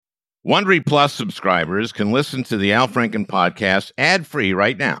Wondery Plus subscribers can listen to the Al Franken podcast ad-free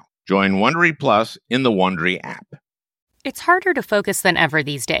right now. Join Wondery Plus in the Wondery app. It's harder to focus than ever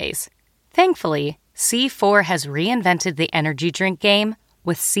these days. Thankfully, C4 has reinvented the energy drink game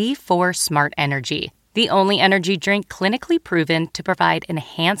with C4 Smart Energy, the only energy drink clinically proven to provide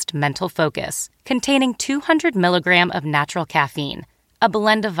enhanced mental focus, containing 200 milligram of natural caffeine, a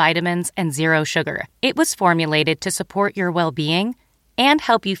blend of vitamins, and zero sugar. It was formulated to support your well-being and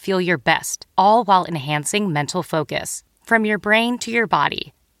help you feel your best, all while enhancing mental focus. From your brain to your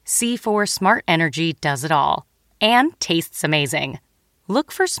body, C4 Smart Energy does it all and tastes amazing.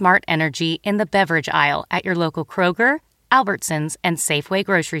 Look for Smart Energy in the beverage aisle at your local Kroger, Albertsons, and Safeway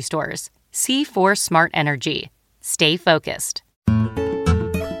grocery stores. C4 Smart Energy. Stay focused.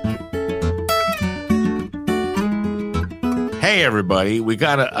 Hey, everybody. We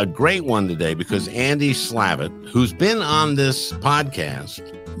got a great one today because Andy Slavitt, who's been on this podcast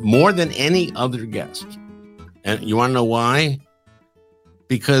more than any other guest. And you want to know why?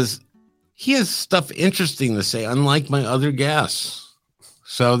 Because he has stuff interesting to say, unlike my other guests.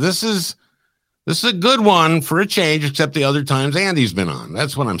 So this is a good one for a change, except the other times Andy's been on.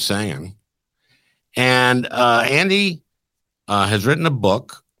 That's what I'm saying. And Andy has written a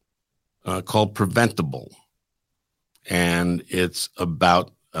book called Preventable. And it's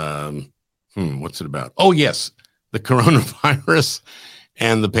about, what's it about? Oh, yes, the coronavirus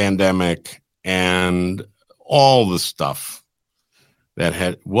and the pandemic and all the stuff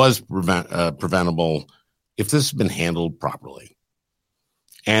that was preventable if this has been handled properly.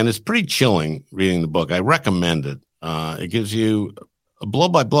 And it's pretty chilling reading the book. I recommend it. It gives you a blow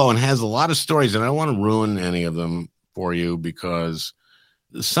by blow and has a lot of stories. And I don't want to ruin any of them for you because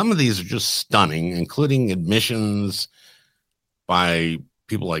some of these are just stunning, including admissions by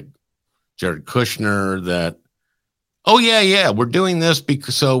people like Jared Kushner that, oh yeah, we're doing this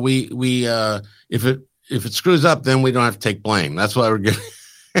because so we if it screws up, then we don't have to take blame. That's why we're giving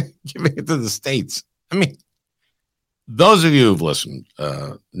it to the states. I mean, those of you who've listened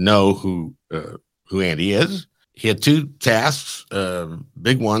know who Andy is. He had two tasks,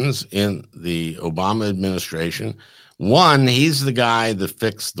 big ones in the Obama administration. One, he's the guy that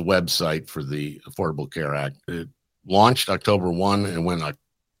fixed the website for the Affordable Care Act. It launched October 1 and went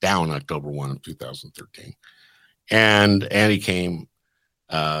down October 1 of 2013. And he came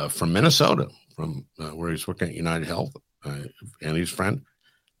from Minnesota, from where he's working at United Health, Andy's friend.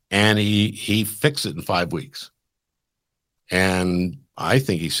 And he fixed it in 5 weeks. And I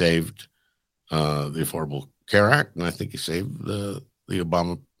think he saved the Affordable Care Act, and I think he saved the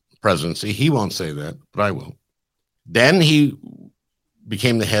Obama presidency. He won't say that, but I will. Then he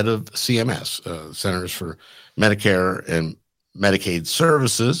became the head of CMS, Centers for Medicare and Medicaid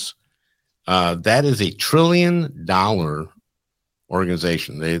Services. That is $1 trillion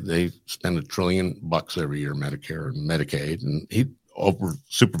organization. They spend $1 trillion every year, Medicare and Medicaid, and he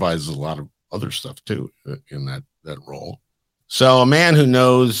supervises a lot of other stuff too in that role. So a man who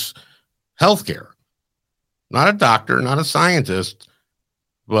knows healthcare, not a doctor, not a scientist,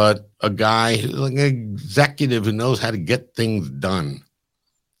 but a guy like an executive who knows how to get things done.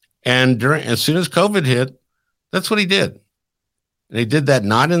 And as soon as COVID hit, that's what he did. And he did that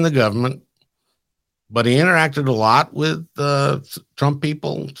not in the government, but he interacted a lot with Trump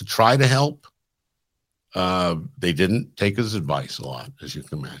people to try to help. They didn't take his advice a lot, as you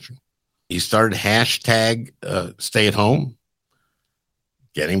can imagine. He started hashtag stay at home,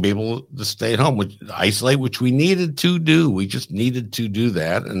 getting people to stay at home, isolate, which we needed to do. We just needed to do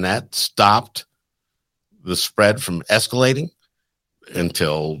that. And that stopped the spread from escalating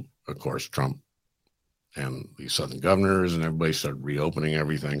until, of course, Trump and the Southern governors and everybody started reopening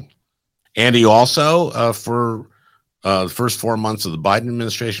everything. And he also, for the first 4 months of the Biden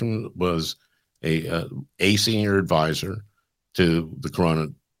administration, was a senior advisor to the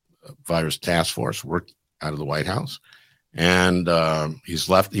coronavirus task force, worked out of the White House. And he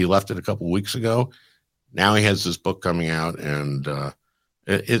left it a couple of weeks ago. Now he has this book coming out, and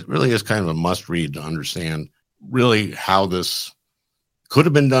it really is kind of a must read to understand really how this could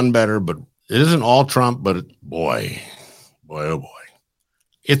have been done better, but it isn't all Trump, but boy, oh boy.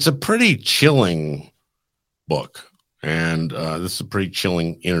 It's a pretty chilling book, and this is a pretty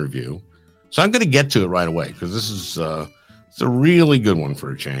chilling interview. So I'm going to get to it right away because this is it's a really good one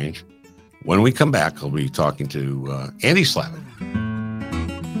for a change. When we come back, I'll be talking to Andy Slavitt.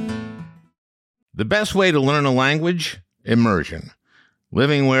 The best way to learn a language? Immersion.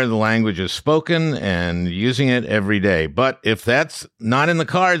 Living where the language is spoken and using it every day. But if that's not in the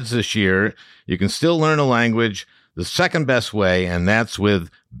cards this year, you can still learn a language the second best way, and that's with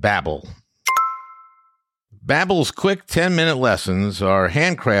Babbel. Babbel's quick 10-minute lessons are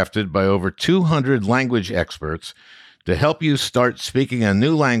handcrafted by over 200 language experts to help you start speaking a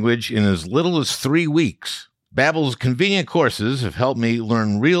new language in as little as 3 weeks. Babbel's convenient courses have helped me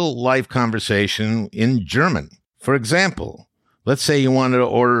learn real-life conversation in German. For example, let's say you wanted to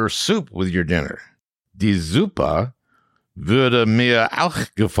order soup with your dinner. Die Suppe würde mir auch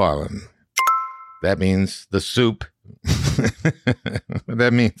gefallen. That means the soup.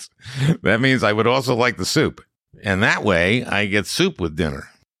 That means I would also like the soup. And that way, I get soup with dinner.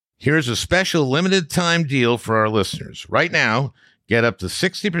 Here's a special limited time deal for our listeners. Right now, get up to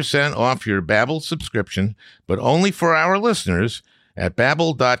 60% off your Babbel subscription, but only for our listeners at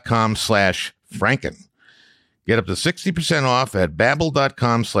babbel.com/Franken. Get up to 60% off at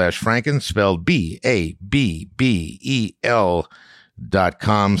babbel.com/Franken, spelled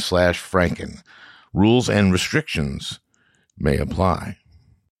BABBEL.com/Franken. Rules and restrictions may apply.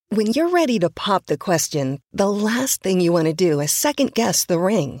 When you're ready to pop the question, the last thing you want to do is second-guess the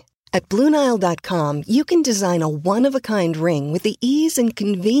ring. At BlueNile.com, you can design a one-of-a-kind ring with the ease and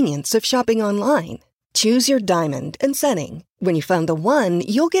convenience of shopping online. Choose your diamond and setting. When you find the one,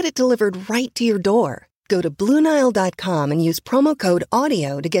 you'll get it delivered right to your door. Go to BlueNile.com and use promo code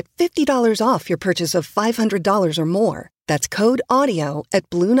AUDIO to get $50 off your purchase of $500 or more. That's code AUDIO at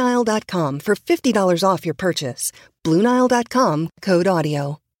BlueNile.com for $50 off your purchase. BlueNile.com, code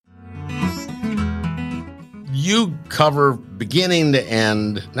AUDIO. You cover beginning to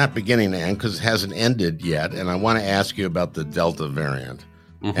end, not beginning to end because it hasn't ended yet, and I want to ask you about the Delta variant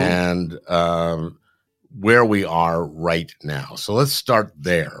and where we are right now. So let's start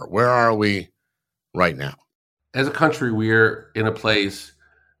there. Where are we right now? As a country, we're in a place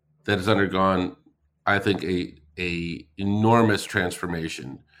that has undergone, I think, a enormous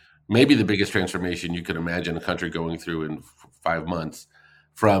transformation, maybe the biggest transformation you could imagine a country going through in 5 months,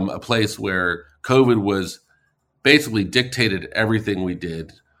 from a place where COVID was basically dictated everything we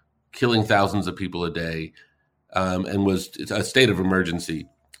did, killing thousands of people a day, and was a state of emergency,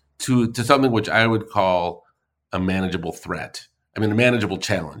 to something which I would call a manageable threat. I mean, a manageable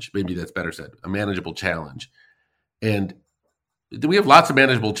challenge. Maybe that's better said, a manageable challenge. And we have lots of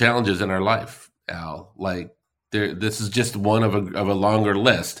manageable challenges in our life, Al. Like, this is just one of a longer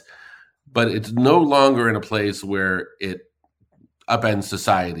list, but it's no longer in a place where it upends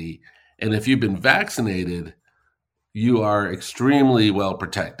society. And if you've been vaccinated, you are extremely well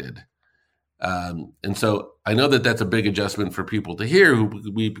protected. And so I know that that's a big adjustment for people to hear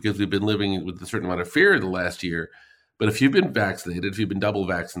because we've been living with a certain amount of fear the last year. But if you've been vaccinated, if you've been double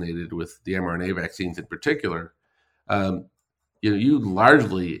vaccinated with the mRNA vaccines in particular, you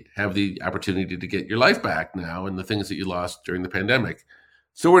largely have the opportunity to get your life back now and the things that you lost during the pandemic.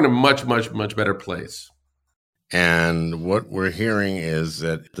 So we're in a much, much, much better place. And what we're hearing is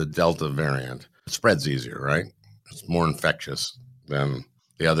that the Delta variant spreads easier, right? It's more infectious than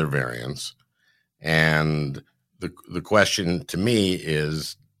the other variants. And the question to me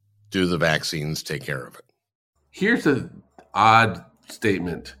is, do the vaccines take care of it? Here's an odd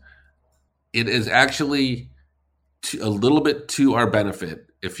statement. It is actually a little bit to our benefit,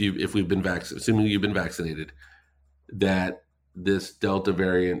 if we've been vaccinated, assuming you've been vaccinated, that this Delta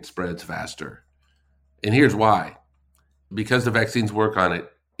variant spreads faster. And here's why. Because the vaccines work on it,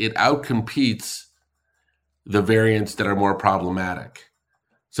 it outcompetes the variants that are more problematic.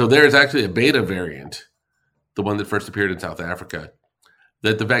 So there's actually a beta variant, the one that first appeared in South Africa,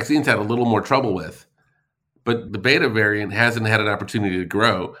 that the vaccines had a little more trouble with. But the beta variant hasn't had an opportunity to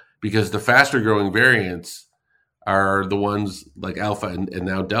grow because the faster growing variants are the ones like Alpha and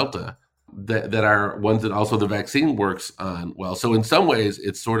now Delta that are ones that also the vaccine works on well. So in some ways,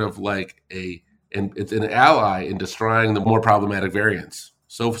 it's sort of like it's an ally in destroying the more problematic variants.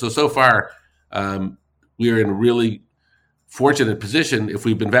 So far, we are in a really fortunate position if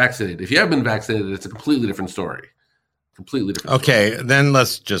we've been vaccinated. If you haven't been vaccinated, it's a completely different story. Completely different. Okay, then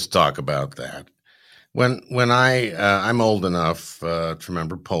let's just talk about that. When I'm old enough to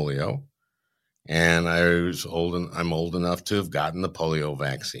remember polio, and I'm old enough to have gotten the polio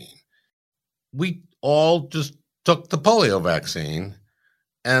vaccine. We all just took the polio vaccine,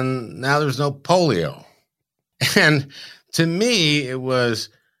 and now there's no polio. And to me, it was,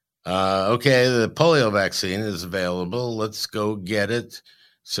 okay, the polio vaccine is available. Let's go get it.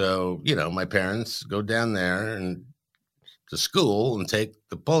 So, my parents go down there and to school and take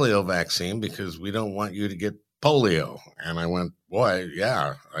the polio vaccine because we don't want you to get polio. And I went, boy,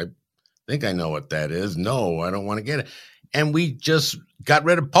 yeah, I think I know what that is. No, I don't want to get it. And we just got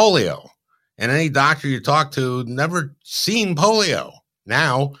rid of polio. And any doctor you talk to never seen polio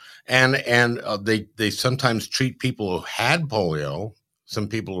now. And they sometimes treat people who had polio, some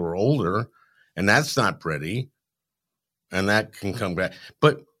people who are older, And that's not pretty. And that can come back.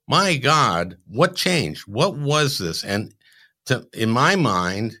 But my God, what changed? What was this? And in my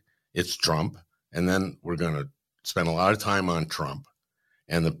mind, it's Trump. And then we're going to spend a lot of time on Trump.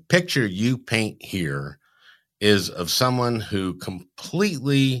 And the picture you paint here is of someone who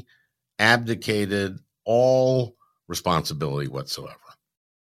completely abdicated all responsibility whatsoever.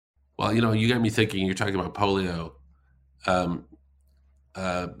 Well, you got me thinking, you're talking about polio.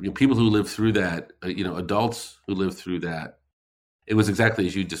 People who lived through that, adults who lived through that, it was exactly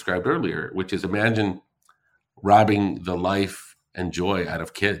as you described earlier, which is imagine robbing the life and joy out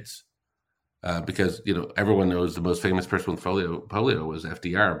of kids. Because, everyone knows the most famous person with polio was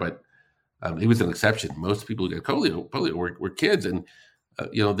FDR, but he was an exception. Most people who got polio were kids, and,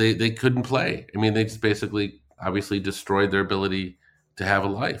 they couldn't play. I mean, they just basically obviously destroyed their ability to have a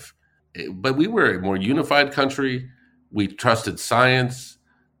life. But we were a more unified country. We trusted science.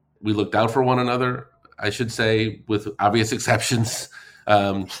 We looked out for one another, I should say, with obvious exceptions.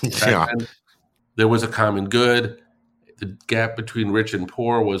 Yeah. There was a common good. The gap between rich and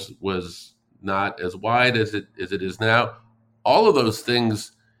poor was not as wide as it is now. All of those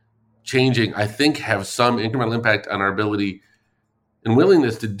things changing, I think, have some incremental impact on our ability and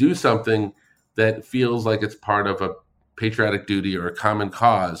willingness to do something that feels like it's part of a patriotic duty or a common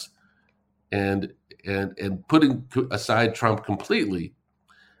cause. And putting aside Trump completely,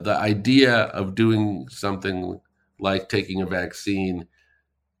 the idea of doing something like taking a vaccine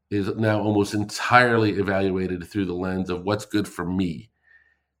is now almost entirely evaluated through the lens of what's good for me.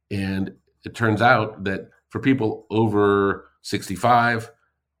 And it turns out that for people over 65,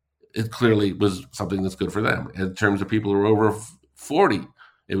 it clearly was something that's good for them. In terms of people who are over 40,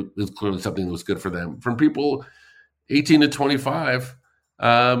 it was clearly something that was good for them. From people 18 to 25,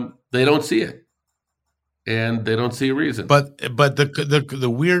 they don't see it, and they don't see a reason. But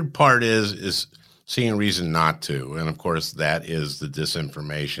the weird part is seeing a reason not to, and of course that is the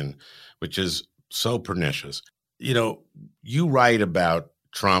disinformation, which is so pernicious. You write about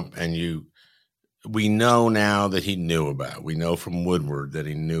Trump, and we know now that he knew about it. We know from Woodward that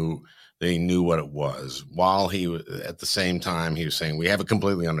he knew what it was. While he was at the same time he was saying we have it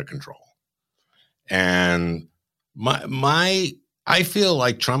completely under control. And I feel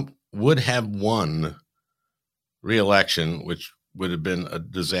like Trump would have won re-election, which would have been a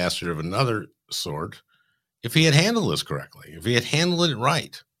disaster of another sort, if he had handled this correctly, if he had handled it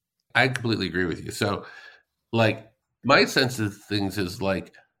right. I completely agree with you. So, my sense of things is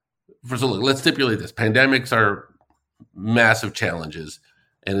first of all, let's stipulate this. Pandemics are massive challenges,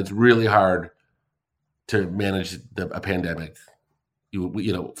 and it's really hard to manage a pandemic,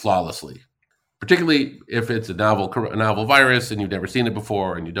 flawlessly. Particularly if it's a novel virus and you've never seen it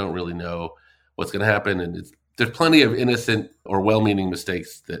before and you don't really know what's going to happen. And there's plenty of innocent or well-meaning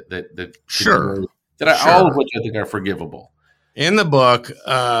mistakes that sure, all of which I think are forgivable. In the book,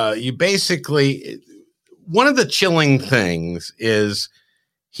 you basically, one of the chilling things is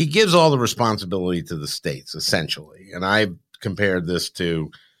he gives all the responsibility to the states, essentially. And I compared this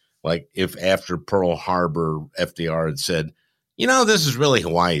to if after Pearl Harbor, FDR had said, this is really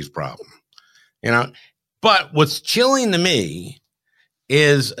Hawaii's problem. But what's chilling to me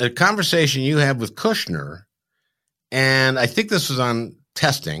is a conversation you have with Kushner, and I think this was on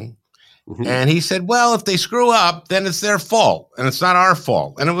testing, and he said, well, if they screw up, then it's their fault, and it's not our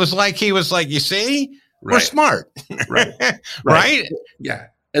fault. And it was he was like, you see, we're smart. Right. Right? Yeah.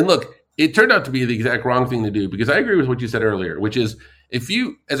 And look, it turned out to be the exact wrong thing to do, because I agree with what you said earlier, which is if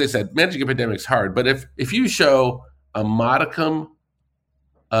you, as I said, managing a pandemic is hard, but if you show a modicum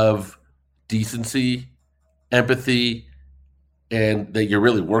of decency, empathy, and that you're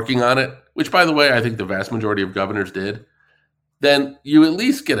really working on it, which, by the way, I think the vast majority of governors did, then you at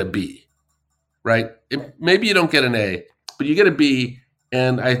least get a B, right? Maybe you don't get an A, but you get a B.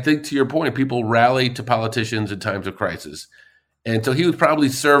 And I think, to your point, people rally to politicians in times of crisis. And so he was probably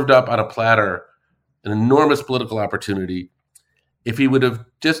served up on a platter an enormous political opportunity if he would have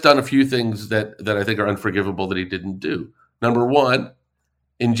just done a few things that I think are unforgivable that he didn't do. Number one,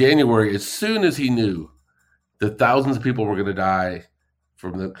 in January, as soon as he knew that thousands of people were going to die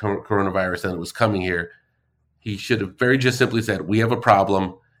from the coronavirus and it was coming here, he should have very just simply said, we have a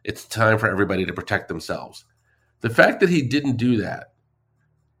problem. It's time for everybody to protect themselves. The fact that he didn't do that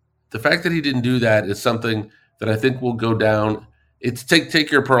is something that I think will go down. It's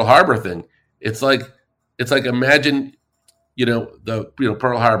take your Pearl Harbor thing. It's like imagine,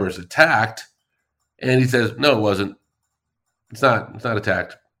 Pearl Harbor is attacked, and he says, no, it wasn't. It's not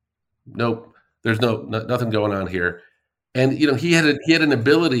attacked. Nope. There's nothing going on here. And he had an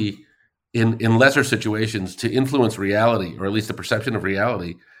ability in lesser situations to influence reality, or at least the perception of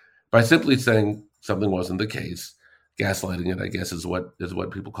reality, by simply saying something wasn't the case. Gaslighting it, I guess, is what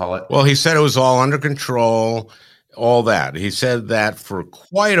people call it. Well, he said it was all under control, all that. He said that for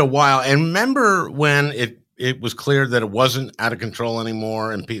quite a while. And remember when it was clear that it wasn't out of control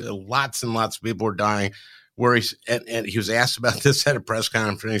anymore, and lots and lots of people were dying, where and he was asked about this at a press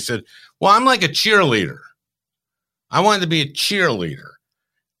conference, and he said, well, I'm like a cheerleader. I wanted to be a cheerleader.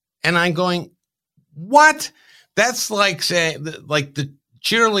 And I'm going, what? That's like saying, like the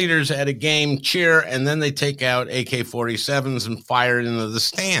cheerleaders at a game cheer, and then they take out AK-47s and fire it into the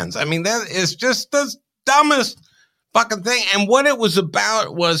stands. I mean, that is just the dumbest fucking thing. And what it was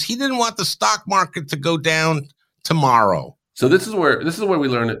about was he didn't want the stock market to go down tomorrow. So this is where we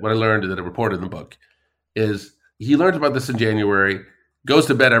learned it. What I learned that I reported in the book is he learned about this in January, goes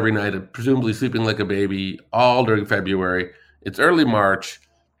to bed every night, presumably sleeping like a baby all during February. It's early March.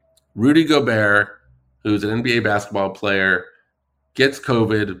 Rudy Gobert, who's an NBA basketball player, gets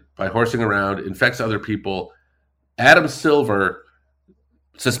COVID by horsing around, infects other people. Adam Silver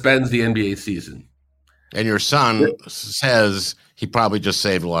suspends the NBA season. And your son says he probably just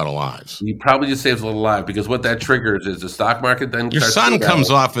saved a lot of lives. He probably just saves a lot of lives, because what that triggers is the stock market then. Your son comes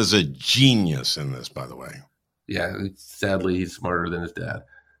off as a genius in this, by the way. Yeah, sadly, he's smarter than his dad.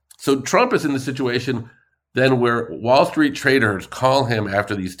 So Trump is in the situation then where Wall Street traders call him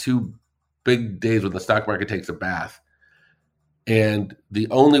after these two big days when the stock market takes a bath. And the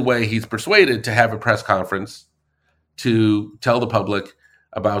only way he's persuaded to have a press conference to tell the public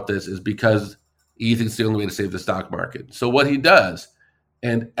about this is because he thinks it's the only way to save the stock market. So what he does,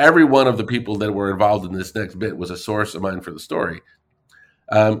 and every one of the people that were involved in this next bit was a source of mine for the story,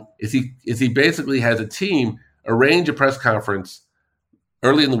 is he basically has a team arrange a press conference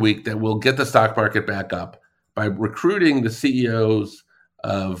early in the week that will get the stock market back up by recruiting the CEOs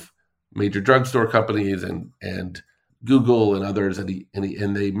of major drugstore companies and Google and others, and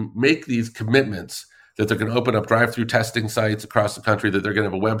they make these commitments that they're going to open up drive-through testing sites across the country, that they're going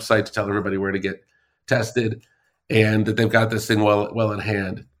to have a website to tell everybody where to get tested, and that they've got this thing well in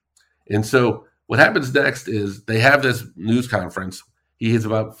hand. And so what happens next is they have this news conference. He has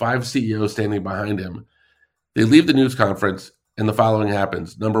about 5 CEOs standing behind him. They leave the news conference, and the following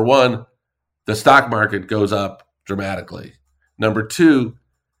happens. Number one, the stock market goes up dramatically. Number two,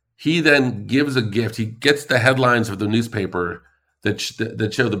 he then gives a gift. He gets the headlines of the newspaper that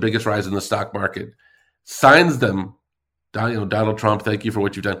show the biggest rise in the stock market, signs them. Donald Trump, thank you for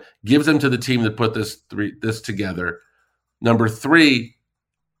what you've done. Gives them to the team that put this together. Number three,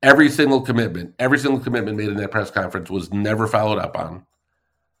 every single commitment made in that press conference was never followed up on.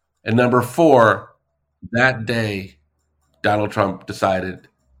 And number four, that day, Donald Trump decided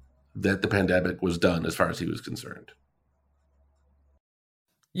that the pandemic was done as far as he was concerned.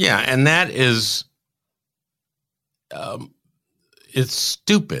 Yeah, and that is, it's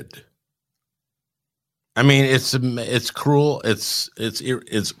stupid. I mean, it's cruel. It's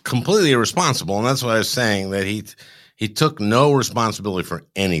completely irresponsible, and that's what I was saying, that he took no responsibility for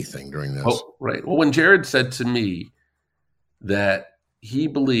anything during this. Oh, right. Well, when Jared said to me that he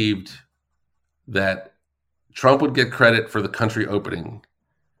believed that Trump would get credit for the country opening,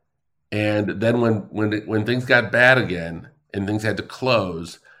 and then when things got bad again and things had to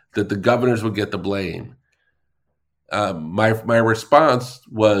close, that the governors would get the blame. My response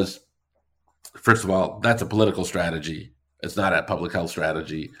was, first of all, that's a political strategy. It's not a public health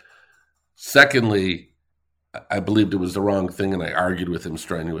strategy. Secondly, I believed it was the wrong thing, and I argued with him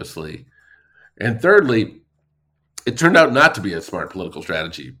strenuously. And thirdly, it turned out not to be a smart political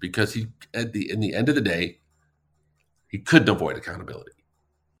strategy, because in the end of the day, he couldn't avoid accountability.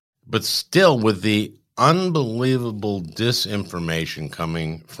 But still, with the unbelievable disinformation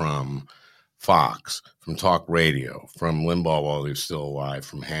coming from Fox, from talk radio, from Limbaugh while he was still alive,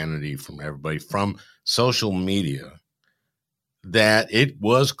 from Hannity, from everybody, from social media, that it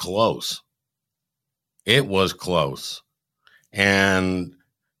was close. It was close. And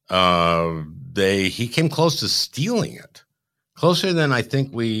he came close to stealing it. Closer than I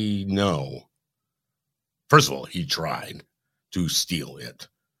think we know. First of all, he tried to steal it.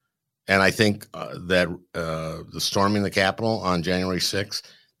 And I think that the storming the Capitol on January 6th,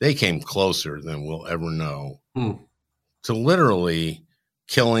 they came closer than we'll ever know to literally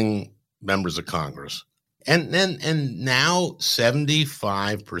killing members of Congress. And now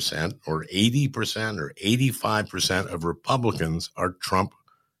 75% or 80% or 85% of Republicans are Trump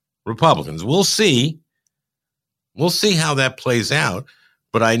Republicans. We'll see. We'll see how that plays out.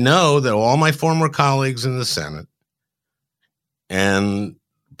 But I know that all my former colleagues in the Senate and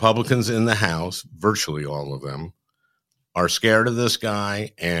Republicans in the House, virtually all of them, are scared of this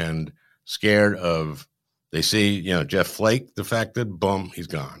guy and scared of, they see, Jeff Flake defected, boom, he's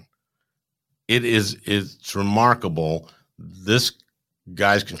gone. it's remarkable. This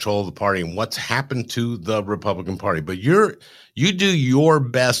guy's control of the party and what's happened to the Republican Party. But you do your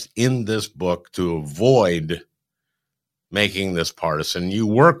best in this book to avoid making this partisan. You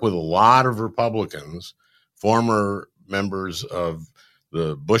work with a lot of Republicans, former members of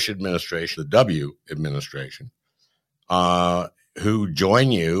the Bush administration, the W administration, who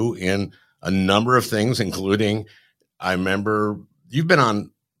join you in a number of things, including, I remember you've been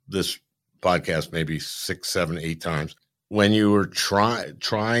on this podcast maybe 6, 7, 8 times. When you were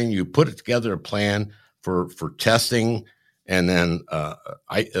trying, you put together a plan for testing and then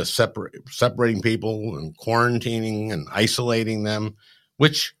separating people and quarantining and isolating them,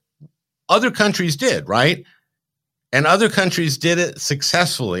 which other countries did, right? And other countries did it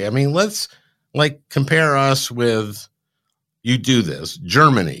successfully. I mean, let's compare us with, you do this,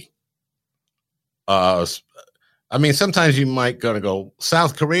 Germany. I mean, sometimes you might go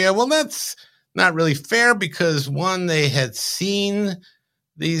South Korea. Well, that's not really fair because one, they had seen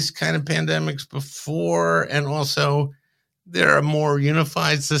these kind of pandemics before, and also they're a more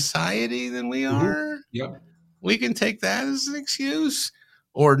unified society than we are. Yep. We can take that as an excuse.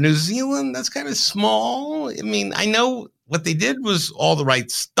 Or New Zealand, that's kind of small. I mean, I know what they did was all the right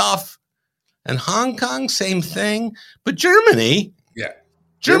stuff. And Hong Kong, same thing. But Germany,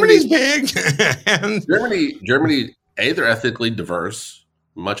 Germany's big. And Germany, A, they're ethnically diverse,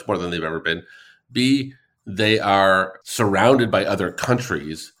 much more than they've ever been. B, they are surrounded by other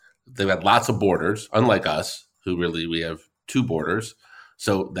countries. They've had lots of borders, unlike us, we have 2 borders.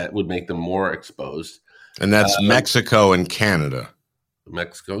 So that would make them more exposed. And that's Mexico and Canada.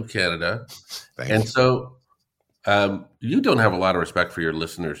 Mexico, Canada. Thank and you. So you don't have a lot of respect for your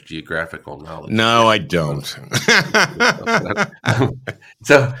listeners' geographical knowledge. No, I don't.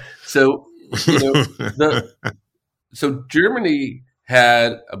 So Germany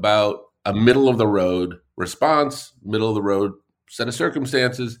had about a middle of the road response, middle of the road set of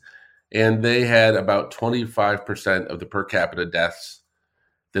circumstances, and they had about 25% of the per capita deaths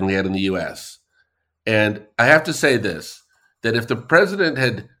than we had in the U.S. And I have to say this, that if the president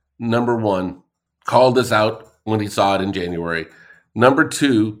had, number one, called this out when he saw it in January, number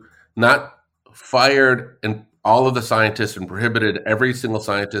two, not fired and all of the scientists and prohibited every single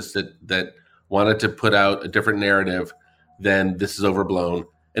scientist that wanted to put out a different narrative than this is overblown,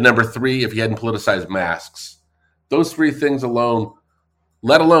 and number three, if he hadn't politicized masks, those 3 things alone,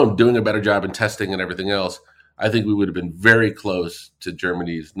 let alone doing a better job in testing and everything else, I think we would have been very close to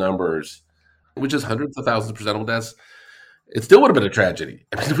Germany's numbers, which is hundreds of thousands of preventable deaths. It still would have been a tragedy.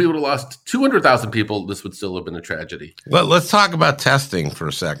 I mean, if we would have lost 200,000 people, this would still have been a tragedy. Well, let's talk about testing for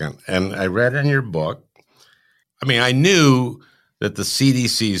a second. And I read in your book, I mean, I knew that the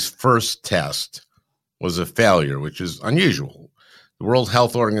CDC's first test was a failure, which is unusual. The World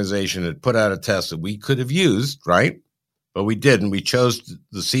Health Organization had put out a test that we could have used, right? But we didn't. We chose,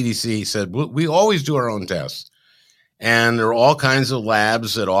 the CDC said, we always do our own tests. And there are all kinds of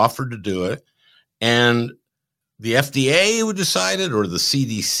labs that offered to do it. And the FDA who decided, or the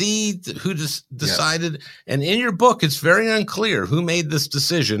CDC who decided. Yeah. And in your book, it's very unclear who made this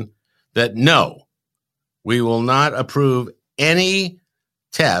decision that no, we will not approve any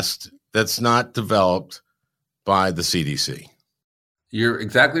test that's not developed by the CDC. You're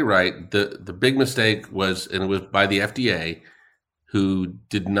exactly right. The big mistake was, and it was by the FDA, who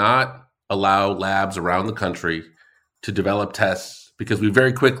did not allow labs around the country to develop tests because we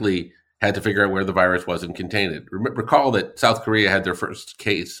very quickly had to figure out where the virus was and contain it. Recall that South Korea had their first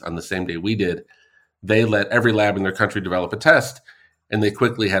case on the same day we did. They let every lab in their country develop a test, and they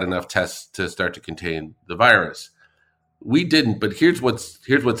quickly had enough tests to start to contain the virus. We didn't, but here's what's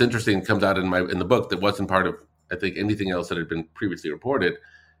interesting, comes out in the book that wasn't part of, I think, anything else that had been previously reported,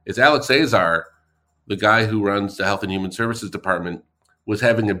 is Alex Azar, the guy who runs the Health and Human Services Department, was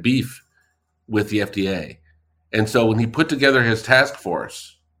having a beef with the FDA. And so when he put together his task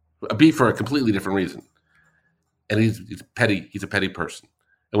force, a beef for a completely different reason, and he's a petty person.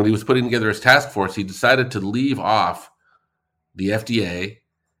 And when he was putting together his task force, he decided to leave off the FDA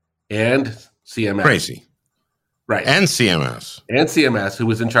and CMS. Crazy. Right. And CMS, who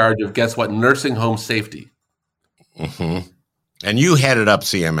was in charge of, guess what, nursing home safety. Mm-hmm. And you headed up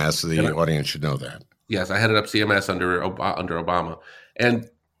CMS, so the audience should know that. Yes, I headed up CMS under Obama. And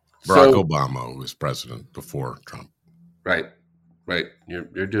Barack Obama was president before Trump. Right.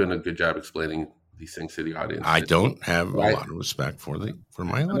 You're doing a good job explaining these things to the audience. I don't have a lot of respect for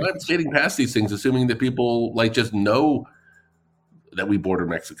my audience. I'm not skating past these things, assuming that people just know that we border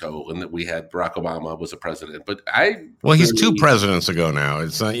Mexico and that we had Barack Obama was a president. But he's two presidents ago now.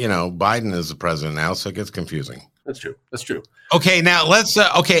 It's Biden is the president now, so it gets confusing. That's true. Okay, now let's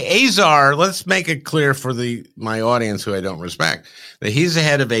Azar. Let's make it clear for my audience who I don't respect that he's the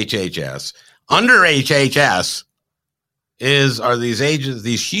head of HHS. Under HHS are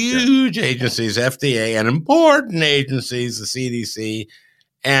these huge agencies, FDA, and important agencies, the CDC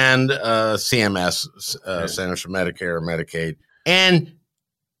and CMS, Centers for Medicare and Medicaid. And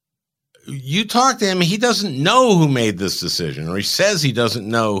you talk to him, he doesn't know who made this decision, or he says he doesn't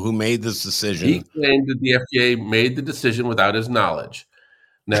know who made this decision. He claimed that the FDA made the decision without his knowledge.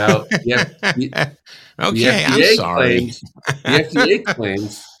 Now, I'm sorry. The FDA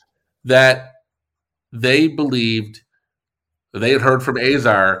claims that they believed, they had heard from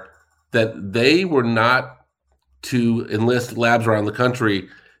Azar that they were not to enlist labs around the country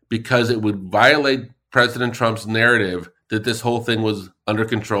because it would violate President Trump's narrative that this whole thing was under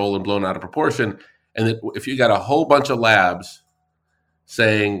control and blown out of proportion. And that if you got a whole bunch of labs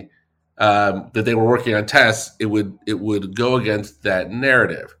saying that they were working on tests, it would go against that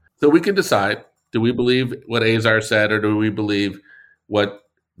narrative. So we can decide, do we believe what Azar said or do we believe what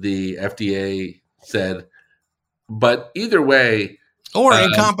the FDA said? But either way, or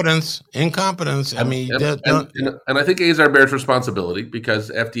incompetence. I mean, and I think Azar bears responsibility because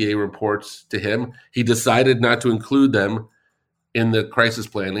FDA reports to him. He decided not to include them in the crisis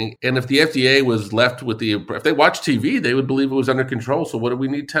planning. And if the FDA was left with if they watched TV, they would believe it was under control. So what do we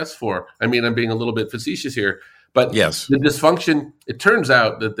need tests for? I mean, I'm being a little bit facetious here, but yes, the dysfunction. It turns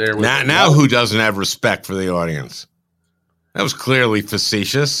out that there was now who doesn't have respect for the audience? That was clearly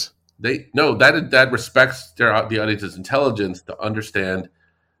facetious. That respects the audience's intelligence to understand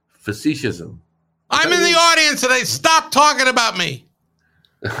faceticism. I'm in the audience and they stop talking about me.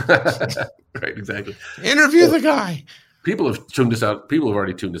 Right, exactly. Interview the guy. People have tuned this out. People have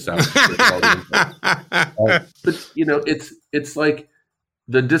already tuned this out. But it's like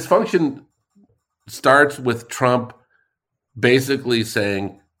the dysfunction starts with Trump basically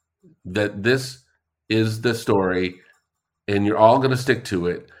saying that this is the story and you're all going to stick to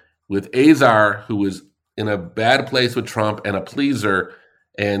it. With Azar, who was in a bad place with Trump and a pleaser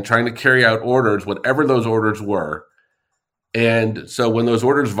and trying to carry out orders, whatever those orders were. And so when those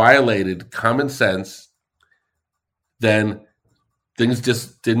orders violated common sense, then things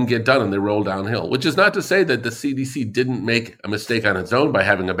just didn't get done and they rolled downhill, which is not to say that the CDC didn't make a mistake on its own by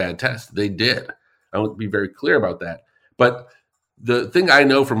having a bad test. They did. I want to be very clear about that. But the thing I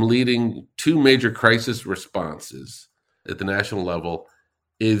know from leading two major crisis responses at the national level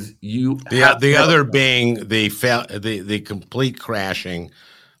is the other being the complete crashing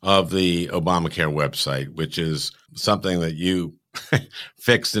of the Obamacare website, which is something that you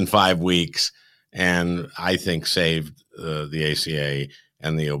fixed in 5 weeks and I think saved the ACA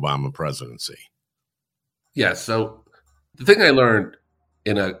and the Obama presidency. Yes. So the thing I learned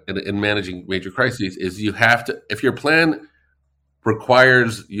in managing major crises is you have to, if your plan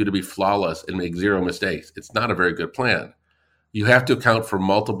requires you to be flawless and make zero mistakes, it's not a very good plan. You have to account for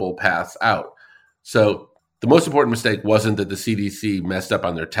multiple paths out. So the most important mistake wasn't that the CDC messed up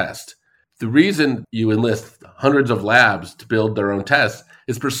on their test. The reason you enlist hundreds of labs to build their own tests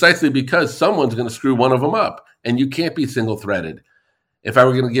is precisely because someone's going to screw one of them up, and you can't be single-threaded. If I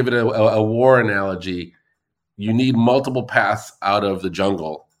were going to give it a war analogy, you need multiple paths out of the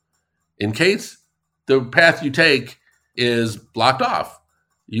jungle in case the path you take is blocked off.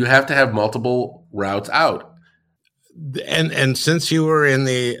 You have to have multiple routes out. And since you were in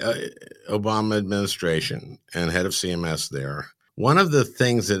the Obama administration and head of CMS there, one of the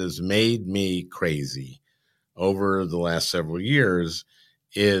things that has made me crazy over the last several years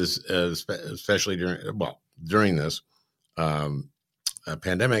is, especially during this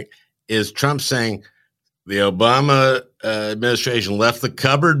pandemic, is Trump saying the Obama administration left the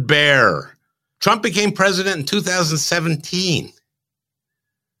cupboard bare. Trump became president in 2017.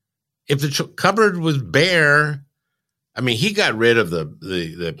 If the cupboard was bare, I mean, he got rid of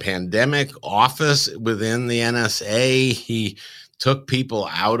the pandemic office within the NSA. He took people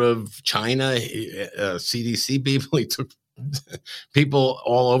out of China, CDC people. He took people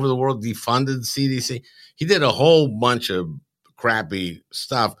all over the world, defunded CDC. He did a whole bunch of crappy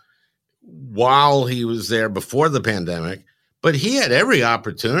stuff while he was there before the pandemic. But he had every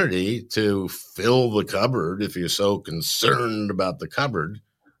opportunity to fill the cupboard if you're so concerned about the cupboard.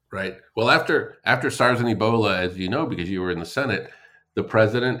 Right. Well, after SARS and Ebola, as you know, because you were in the Senate, the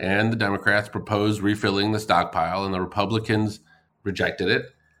president and the Democrats proposed refilling the stockpile, and the Republicans rejected it.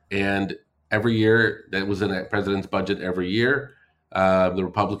 And every year, that was in the president's budget every year, the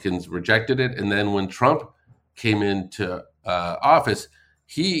Republicans rejected it. And then when Trump came into office,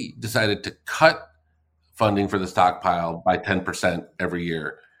 he decided to cut funding for the stockpile by 10% every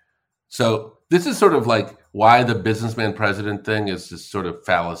year. So this is sort of like why the businessman president thing is this sort of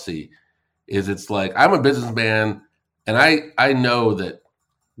fallacy. Is it's like, I'm a businessman and I know that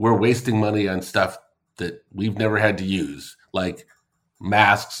we're wasting money on stuff that we've never had to use, like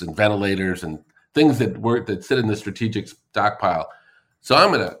masks and ventilators and things that sit in the strategic stockpile. So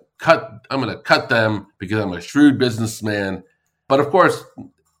I'm gonna cut them because I'm a shrewd businessman. But of course,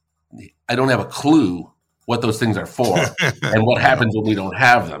 I don't have a clue what those things are for and what happens when we don't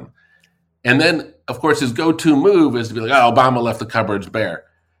have them. And then, of course, his go-to move is to be like, oh, Obama left the cupboards bare.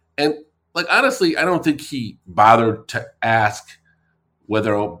 And like, honestly, I don't think he bothered to ask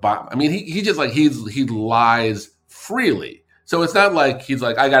whether Obama, I mean, he just like, he lies freely. So it's not like he's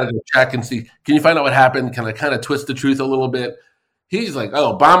like, I got to go check and see, can you find out what happened? Can I kind of twist the truth a little bit? He's like,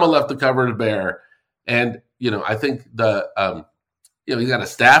 oh, Obama left the cupboards bare. And, I think he's got a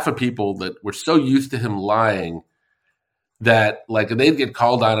staff of people that were so used to him lying that like they'd get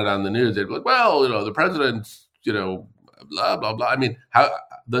called on it on the news. They'd be like, well, the president's, blah, blah, blah. I mean, how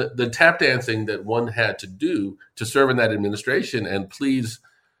the tap dancing that one had to do to serve in that administration and please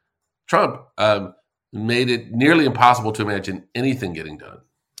Trump made it nearly impossible to imagine anything getting done.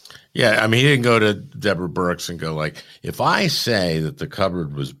 Yeah, I mean, he didn't go to Deborah Birx and go like, if I say that the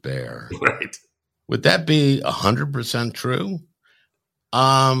cupboard was bare, right, would that be 100% true?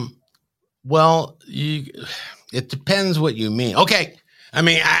 Well, it depends what you mean. Okay, I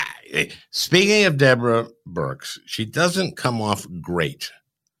mean, speaking of Deborah Birx, she doesn't come off great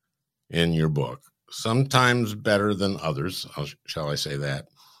in your book. Sometimes better than others, shall I say that?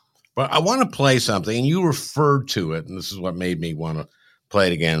 But I want to play something, and you referred to it, and this is what made me want to play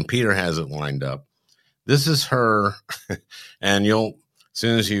it again. Peter has it lined up. This is her, and as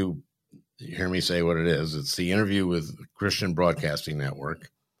soon as you hear me say what it is, it's the interview with Christian Broadcasting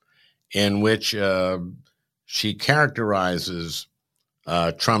Network, in which she characterizes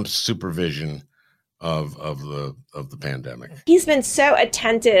Trump's supervision of the pandemic. He's been so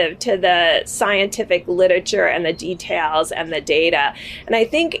attentive to the scientific literature and the details and the data. And I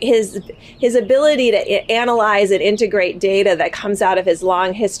think his ability to analyze and integrate data that comes out of his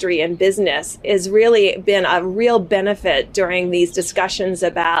long history in business has really been a real benefit during these discussions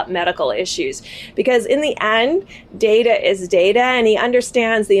about medical issues. Because in the end, data is data, and he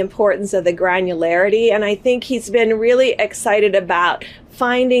understands the importance of the granularity. And I think he's been really excited about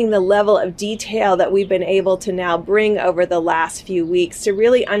finding the level of detail that we've been able to now bring over the last few weeks to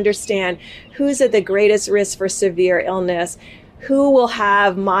really understand who's at the greatest risk for severe illness, who will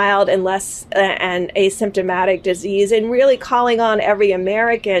have mild and less and asymptomatic disease, and really calling on every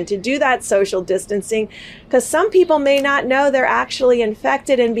American to do that social distancing, because some people may not know they're actually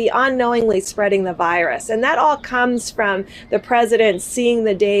infected and be unknowingly spreading the virus. And that all comes from the president seeing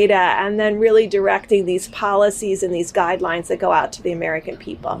the data and then really directing these policies and these guidelines that go out to the American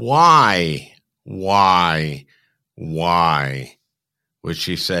people. Why would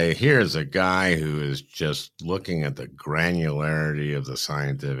she say, here's a guy who is just looking at the granularity of the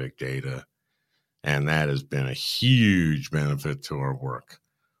scientific data, and that has been a huge benefit to our work?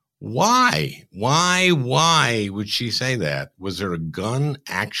 Why would she say that? Was there a gun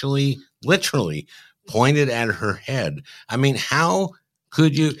actually, literally, pointed at her head? I mean, how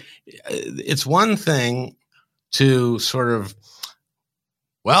could you? It's one thing to sort of,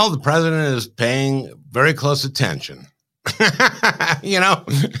 well, the president is paying very close attention.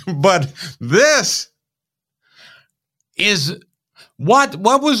 But this is what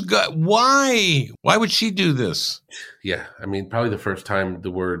was good. Why would she do this? Yeah, I mean, probably the first time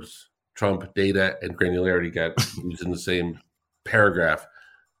the words Trump, data, and granularity got used in the same paragraph.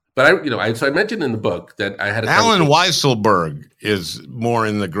 But I mentioned in the book that I had Alan Weisselberg is more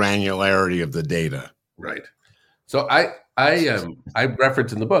in the granularity of the data, right? So I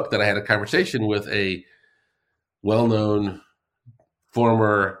referenced in the book that I had a conversation with a well-known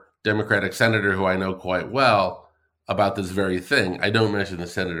former Democratic senator who I know quite well about this very thing. I don't mention the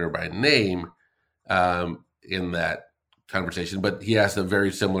senator by name in that conversation, but he asked a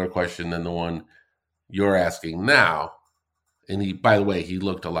very similar question than the one you're asking now. And he, by the way, he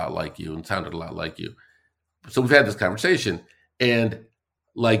looked a lot like you and sounded a lot like you. So we've had this conversation, and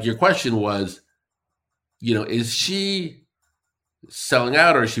like your question was, is she selling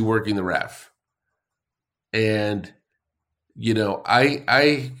out or is she working the ref? And,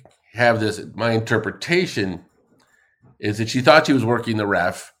 I have this, my interpretation is that she thought she was working the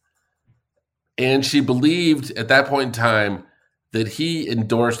ref, and she believed at that point in time that he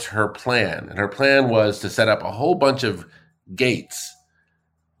endorsed her plan. And her plan was to set up a whole bunch of gates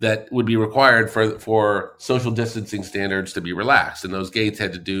that would be required for social distancing standards to be relaxed. And those gates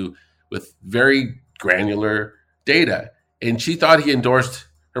had to do with very granular data. And she thought he endorsed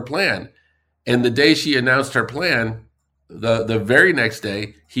her plan. And the day she announced her plan, the very next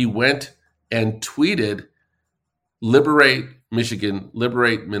day, he went and tweeted, "Liberate Michigan,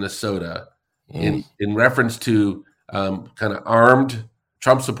 liberate Minnesota," in reference to kind of armed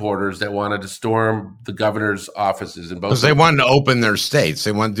Trump supporters that wanted to storm the governor's offices in both. Because they wanted to open their states.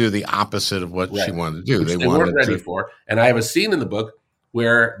 They wanted to do the opposite of what she wanted to do. They weren't ready for. And I have a scene in the book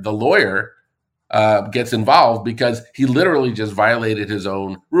where the lawyer gets involved because he literally just violated his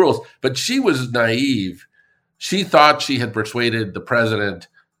own rules. But she was naive. She thought she had persuaded the president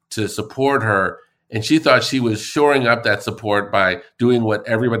to support her, and she thought she was shoring up that support by doing what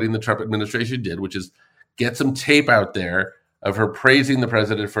everybody in the Trump administration did, which is get some tape out there of her praising the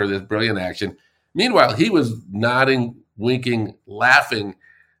president for this brilliant action. Meanwhile, he was nodding, winking, laughing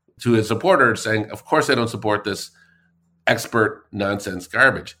to his supporters, saying, of course I don't support this expert nonsense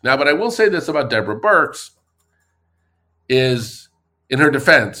garbage. Now, but I will say this about Deborah Birx is, in her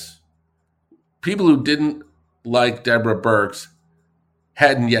defense, people who didn't like Deborah Birx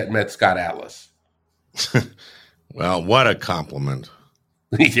hadn't yet met Scott Atlas. Well, what a compliment.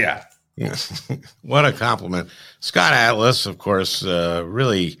 Yeah. Yes. What a compliment. Scott Atlas, of course,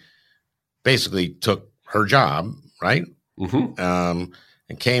 really basically took her job, right? And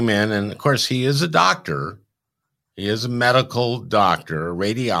came in. And, of course, he is a doctor. He is a medical doctor, a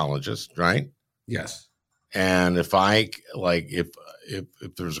radiologist, right? Yes. And if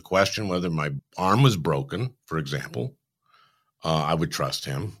there's a question whether my arm was broken, for example, I would trust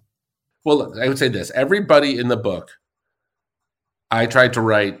him. Well, look, I would say this. Everybody in the book, I tried to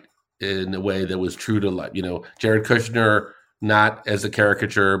write in a way that was true to life. Jared Kushner, not as a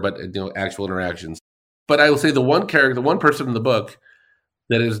caricature, but actual interactions. But I will say the one person in the book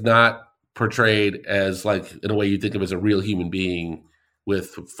that is not portrayed as like in a way you think of as a real human being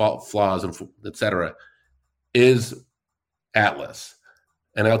with flaws and etc. is Atlas.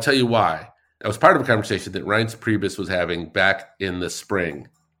 And I'll tell you why. I was part of a conversation that Reince Priebus was having back in the spring.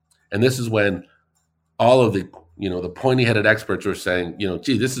 And this is when all of the pointy-headed experts were saying,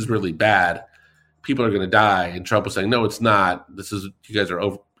 gee, this is really bad. People are going to die. And Trump was saying, no, it's not. This is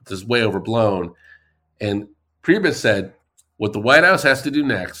way overblown. And Priebus said, what the White House has to do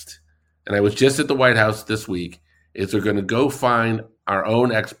next, and I was just at the White House this week, is they're going to go find our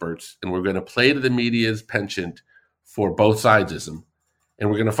own experts, and we're going to play to the media's penchant for both sidesism. And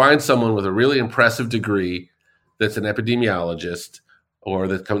we're going to find someone with a really impressive degree that's an epidemiologist or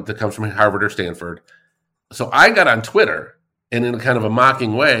that comes from Harvard or Stanford. So I got on Twitter, and in kind of a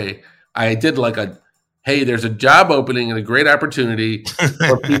mocking way, I did hey, there's a job opening and a great opportunity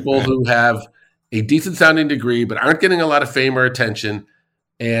for people who have a decent sounding degree, but aren't getting a lot of fame or attention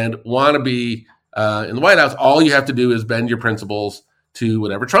and want to be in the White House. All you have to do is bend your principles to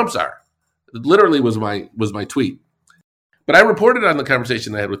whatever Trump's are. It literally was my tweet. But I reported on the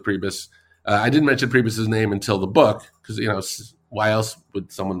conversation I had with Priebus. I didn't mention Priebus's name until the book because, why else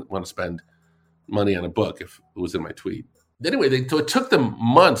would someone want to spend money on a book if it was in my tweet? Anyway, so it took them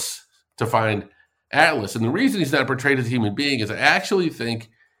months to find Atlas. And the reason he's not portrayed as a human being is I actually think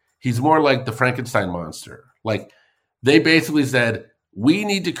he's more like the Frankenstein monster. Like they basically said, we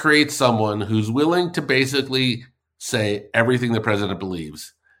need to create someone who's willing to basically say everything the president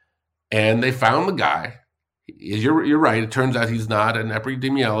believes. And they found the guy. You're right. It turns out he's not an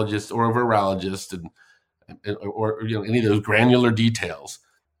epidemiologist or a virologist or any of those granular details.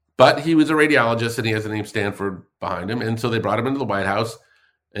 But he was a radiologist and he has the name Stanford behind him. And so they brought him into the White House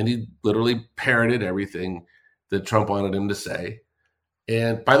and he literally parroted everything that Trump wanted him to say.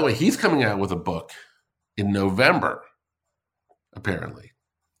 And by the way, he's coming out with a book in November, apparently.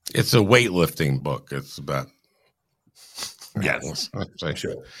 It's a weightlifting book. It's about... Yes,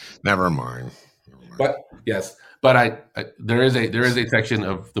 sure. Never mind. But yes, but there is a section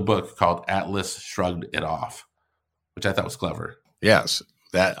of the book called Atlas Shrugged It Off, which I thought was clever. Yes,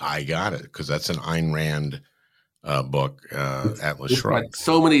 that I got it because that's an Ayn Rand book. Atlas Shrugged. Like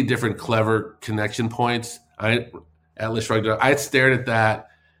so many different clever connection points. Atlas Shrugged It Off. I stared at that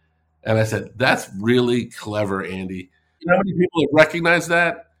and I said, "That's really clever, Andy." You know how many people have recognized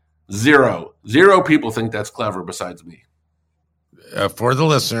that? Zero people think that's clever besides me. For the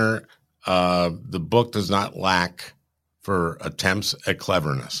listener, the book does not lack for attempts at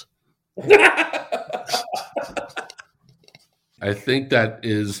cleverness. I think that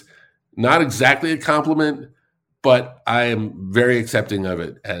is not exactly a compliment, but I am very accepting of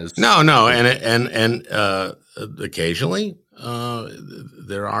it as no, and occasionally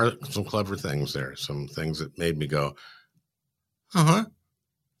there are some clever things there, some things that made me go,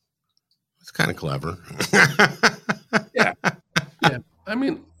 It's kind of clever. Yeah. Yeah. I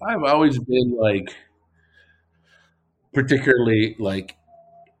mean, I've always been like, particularly like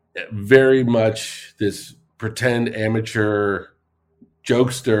very much this pretend amateur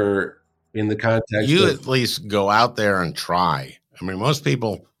jokester in the context You of, at least go out there and try. I mean, most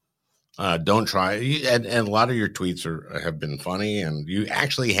people don't try. And a lot of your tweets have been funny, and you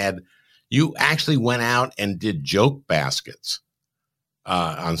actually went out and did joke baskets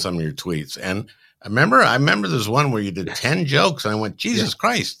on some of your tweets. And I remember there's one where you did 10 jokes, and I went, Jesus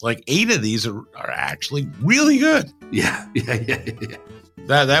Christ, like 8 of these are actually really good. yeah.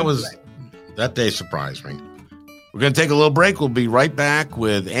 That day surprised me. We're going to take a little break. We'll be right back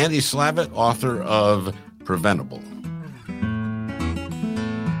with Andy Slavitt, author of Preventable.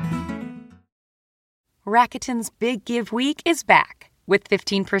 Rakuten's Big Give Week is back with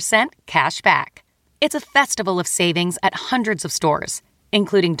 15% cash back. It's a festival of savings at hundreds of stores,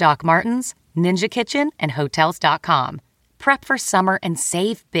 including Doc Martens, Ninja Kitchen, and Hotels.com. Prep for summer and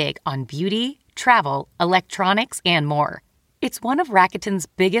save big on beauty, travel, electronics, and more. It's one of Rakuten's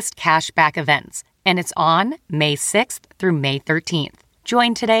biggest cash back events, and it's on May 6th through May 13th.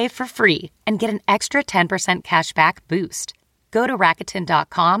 Join today for free and get an extra 10% cash back boost. Go to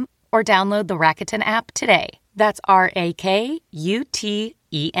Rakuten.com or download the Rakuten app today. That's RAKUTEN.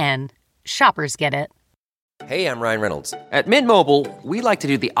 Shoppers get it. Hey, I'm Ryan Reynolds. At Mint Mobile, we like to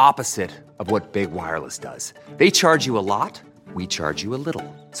do the opposite of what Big Wireless does. They charge you a lot, we charge you a little.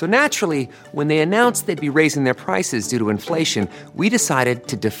 So naturally, when they announced they'd be raising their prices due to inflation, we decided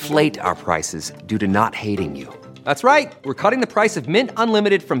to deflate our prices due to not hating you. That's right. We're cutting the price of Mint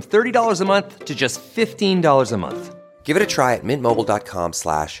Unlimited from $30 a month to just $15 a month. Give it a try at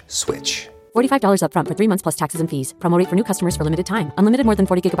mintmobile.com/switch. $45 up front for 3 months plus taxes and fees. Promo rate for new customers for limited time. Unlimited more than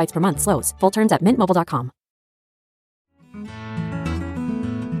 40 gigabytes per month. Slows full terms at mintmobile.com.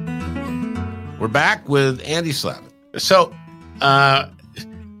 We're back with Andy Slavitt. So,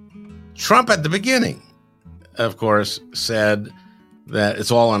 Trump at the beginning, of course, said that it's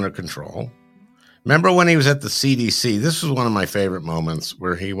all under control. Remember when he was at the CDC? This was one of my favorite moments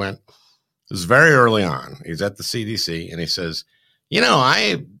where he went, it was very early on. He's at the CDC and he says,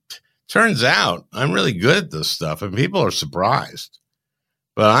 turns out I'm really good at this stuff and people are surprised.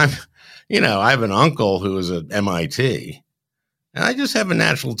 But I have an uncle who was at MIT and I just have a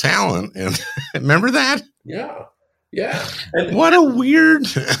natural talent. And remember that? Yeah. And what a weird.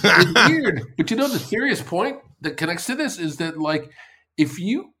 It's weird. But the serious point that connects to this is that, like, if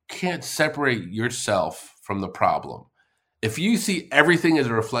you can't separate yourself from the problem, if you see everything as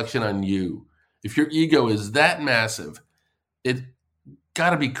a reflection on you, if your ego is that massive, it got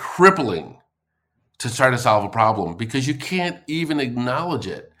to be crippling to try to solve a problem because you can't even acknowledge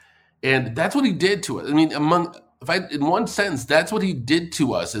it. And that's what he did to us. I mean, in one sentence, that's what he did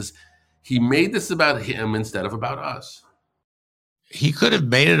to us is he made this about him instead of about us. He could have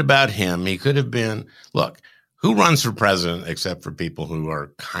made it about him. He could have been, look, who runs for president except for people who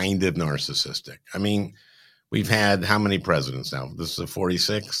are kind of narcissistic? I mean, we've had how many presidents now? This is the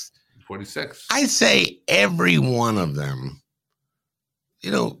 46th? 46. I say every one of them,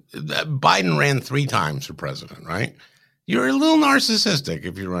 Biden ran 3 times for president, right? You're a little narcissistic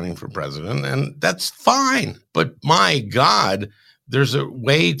if you're running for president, and that's fine. But my God, there's a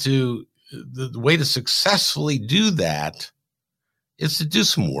way the way to successfully do that is to do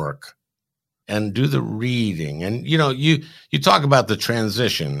some work and do the reading. And, you talk about the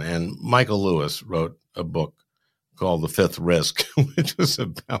transition, and Michael Lewis wrote a book called The Fifth Risk, which was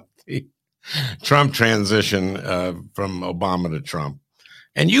about the Trump transition from Obama to Trump.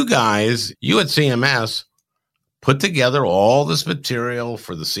 And you guys, you at CMS, put together all this material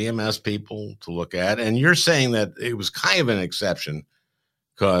for the CMS people to look at. And you're saying that it was kind of an exception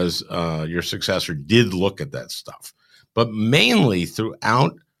because your successor did look at that stuff. But mainly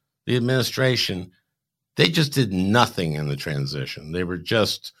throughout the administration, they just did nothing in the transition. They were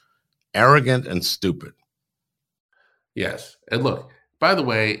just arrogant and stupid. Yes. And look, by the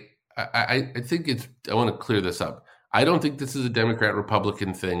way, I think I want to clear this up. I don't think this is a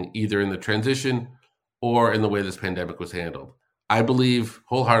Democrat-Republican thing, either in the transition or in the way this pandemic was handled. I believe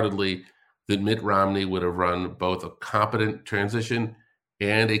wholeheartedly that Mitt Romney would have run both a competent transition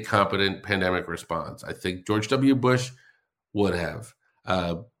and a competent pandemic response. I think George W. Bush would have.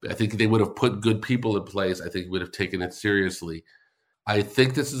 I think they would have put good people in place. I think would have taken it seriously. I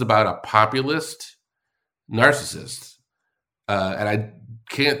think this is about a populist narcissist. And I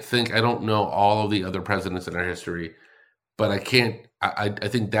don't know all of the other presidents in our history, but I think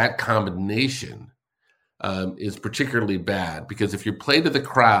that combination is particularly bad because if you play to the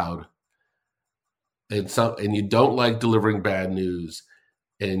crowd and you don't like delivering bad news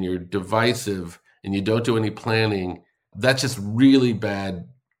and you're divisive and you don't do any planning, that's just really bad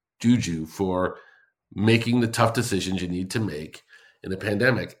juju for making the tough decisions you need to make in a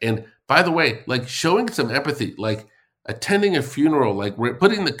pandemic. And by the way, like showing some empathy, like attending a funeral, like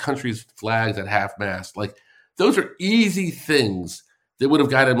putting the country's flags at half mast, like those are easy things that would have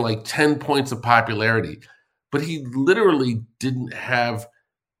got him like 10 points of popularity. But he literally didn't have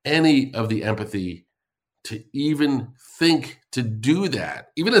any of the empathy to even think to do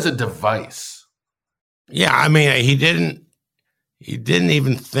that, even as a device. Yeah, I mean, he didn't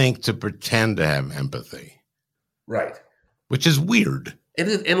even think to pretend to have empathy. Right. Which is weird. And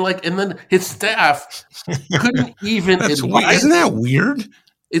then his staff couldn't even advise. Isn't that weird?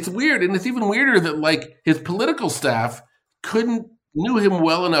 It's weird. And it's even weirder that like his political staff knew him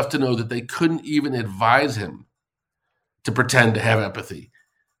well enough to know that they couldn't even advise him to pretend to have empathy.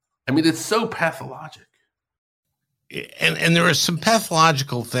 I mean, it's so pathologic. And there are some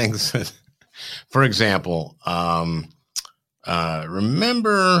pathological things that, for example,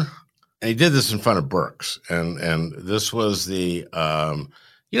 remember, and he did this in front of Burks, and this was the,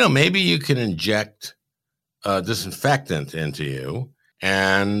 maybe you can inject disinfectant into you.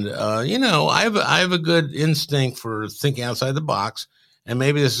 And, I have a good instinct for thinking outside the box, and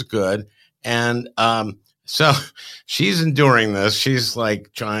maybe this is good. And so she's enduring this. She's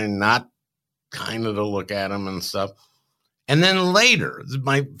like trying not kind of to look at him and stuff. And then later,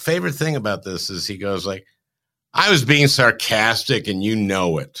 my favorite thing about this is he goes like, I was being sarcastic and you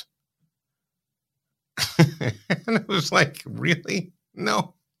know it. And it was like, really?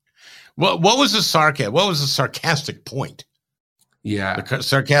 No. What was the sarcasm? What was the sarcastic point? Yeah. The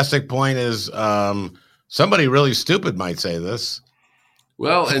sarcastic point is somebody really stupid might say this.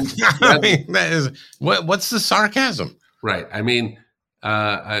 Well, and I mean, that is what's the sarcasm? Right. I mean,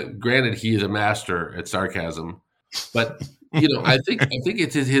 granted, he's a master at sarcasm, but I think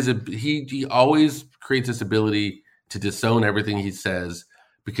it's he always creates this ability to disown everything he says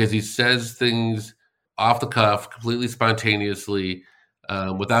because he says things off the cuff, completely spontaneously,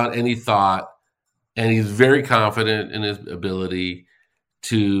 without any thought, and he's very confident in his ability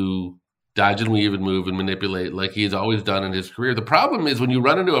to dodge and weave and move and manipulate like he's always done in his career. The problem is when you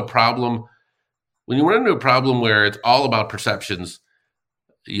run into a problem where it's all about perceptions,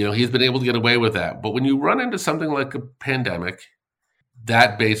 he's been able to get away with that. But when you run into something like a pandemic,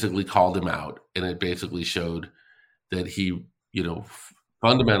 that basically called him out. And it basically showed that he,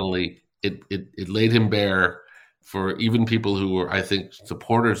 fundamentally, it laid him bare for even people who were, I think,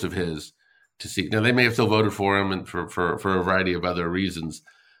 supporters of his to see. Now, they may have still voted for him and for a variety of other reasons.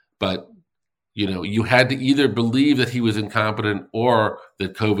 But, you had to either believe that he was incompetent or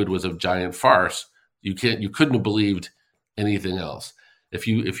that COVID was a giant farce. You couldn't have believed anything else. I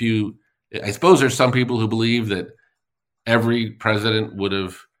suppose there's some people who believe that every president would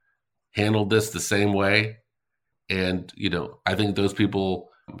have handled this the same way. And, I think those people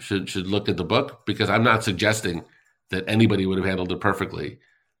should look at the book because I'm not suggesting that anybody would have handled it perfectly,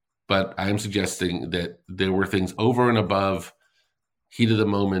 but I'm suggesting that there were things over and above heat of the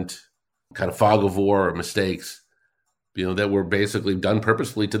moment, kind of fog of war mistakes, that were basically done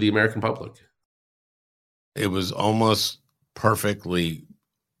purposefully to the American public. It was almost perfectly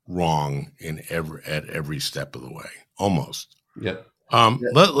wrong at every step of the way, almost. Yeah.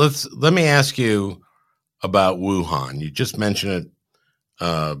 Let me ask you about Wuhan. You just mentioned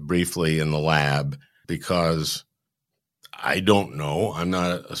it briefly in the lab because I don't know. I'm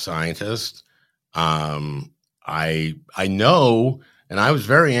not a scientist. I know, and I was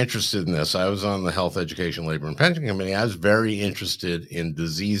very interested in this. I was on the Health, Education, Labor, and Pension Committee. I was very interested in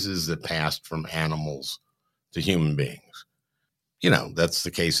diseases that passed from animals to human beings. That's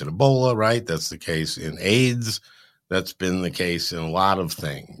the case in Ebola, right? That's the case in AIDS. That's been the case in a lot of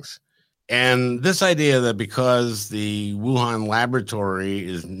things. And this idea that because the Wuhan laboratory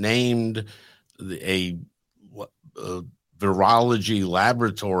is named a virology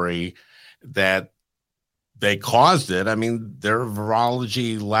laboratory, that they caused it. I mean, they're a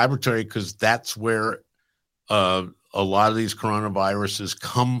virology laboratory because that's where a lot of these coronaviruses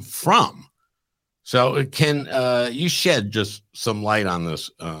come from. So can you shed just some light on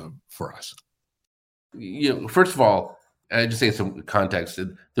this for us? First of all, I just say some context.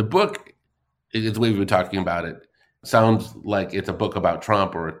 The book, the way we've been talking about it, sounds like it's a book about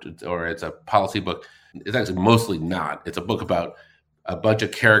Trump or it's a policy book. It's actually mostly not. It's a book about a bunch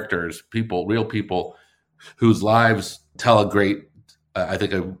of characters, real people whose lives tell a great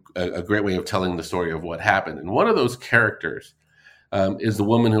way of telling the story of what happened. And one of those characters is the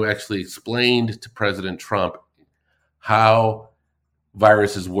woman who actually explained to President Trump how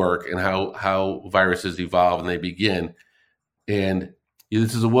viruses work and how viruses evolve and they begin. And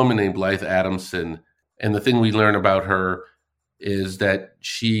This is a woman named Blythe Adamson. And the thing we learn about her is that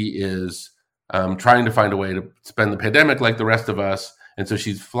she is trying to find a way to spend the pandemic like the rest of us. And so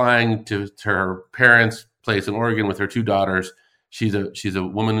she's flying to her parents' place in Oregon with her 2 daughters. She's a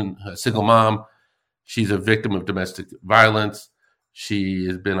woman, a single mom. She's a victim of domestic violence. She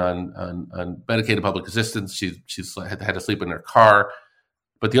has been on medicated public assistance. She's had to sleep in her car.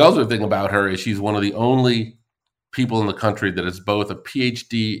 But the other thing about her is she's one of the only people in the country that is both a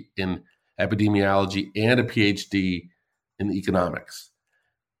PhD in epidemiology and a PhD in economics.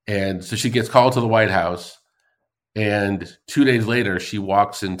 And so she gets called to the White House, and 2 days later, she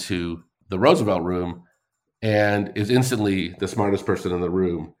walks into the Roosevelt room and is instantly the smartest person in the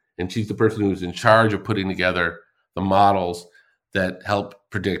room. And she's the person who's in charge of putting together the models that help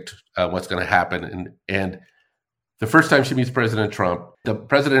predict what's going to happen. And the first time she meets President Trump, the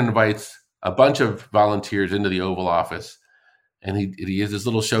president invites a bunch of volunteers into the Oval Office. And he has this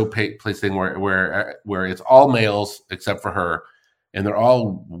little show place thing where it's all males except for her. And they're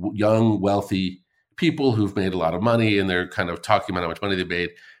all young, wealthy people who've made a lot of money, and they're kind of talking about how much money they made.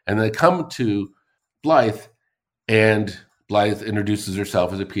 And they come to Blythe, and Blythe introduces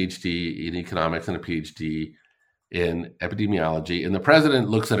herself as a PhD in economics and a PhD in epidemiology. And the president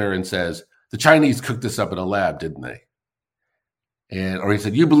looks at her and says, "The Chinese cooked this up in a lab, didn't they?" Or he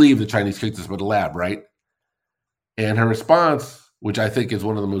said, "You believe the Chinese cooked this up in a lab, right?" And her response, which I think is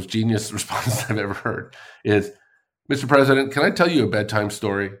one of the most genius responses I've ever heard, is, "Mr. President, can I tell you a bedtime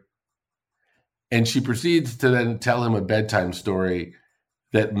story?" And she proceeds to then tell him a bedtime story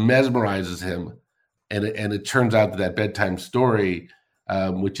that mesmerizes him. And it turns out that bedtime story,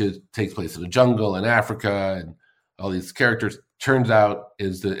 which takes place in a jungle in Africa and all these characters, turns out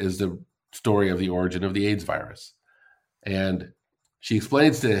is the story of the origin of the AIDS virus. And she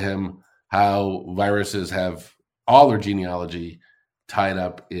explains to him how viruses have all their genealogy tied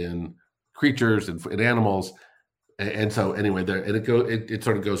up in creatures and in animals. And so anyway, it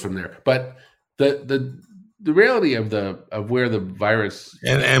sort of goes from there. But the reality of where the virus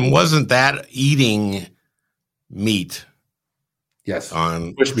and wasn't that eating meat? Yes,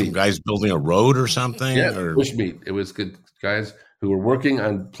 on bush meat. Guys building a road or something. Yeah, or? Bush meat. It was good guys who were working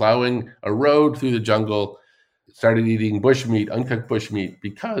on plowing a road through the jungle, started eating bush meat, uncooked bush meat,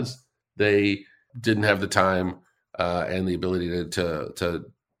 because they didn't have the time and the ability to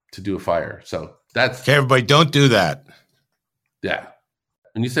do a fire. So that's okay. Everybody, don't do that. Yeah.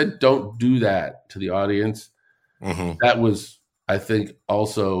 And you said don't do that to the audience. Mm-hmm. That was, I think,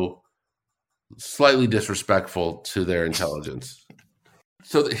 also slightly disrespectful to their intelligence.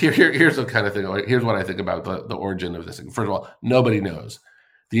 So here's the kind of thing. Here's what I think about the origin of this thing. First of all, nobody knows.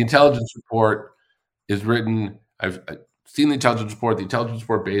 The intelligence report is written. I've seen the intelligence report. The intelligence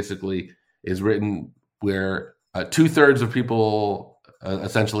report basically is written where 2/3 of people,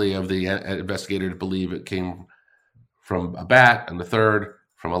 essentially of the investigators, believe it came from a bat, and the third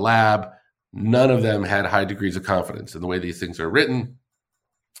from a lab. None of them had high degrees of confidence. And the way these things are written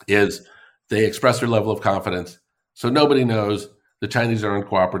is they express their level of confidence. So nobody knows. The Chinese are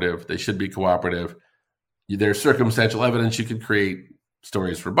uncooperative. They should be cooperative. There's circumstantial evidence. You could create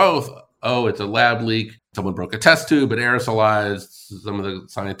stories for both. Oh, it's a lab leak. Someone broke a test tube, it aerosolized. Some of the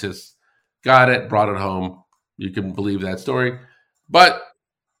scientists got it, brought it home. You can believe that story. But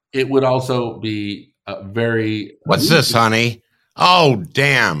it would also be very... What's this, honey? Oh,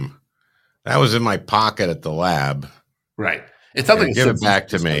 damn. That was in my pocket at the lab. Right. It's something. Yeah, give it back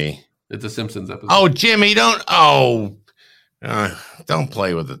to me. It's a Simpsons episode. Oh, Jimmy, don't. Oh, don't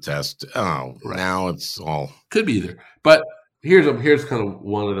play with the test. Oh, right. Now it's all. Could be either. But here's kind of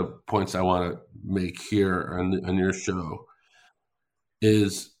one of the points I want to make here on your show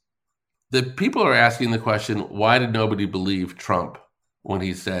is that people are asking the question, why did nobody believe Trump when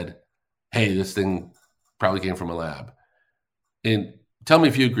he said, hey, this thing probably came from a lab? And tell me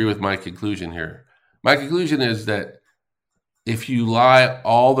if you agree with my conclusion here. My conclusion is that if you lie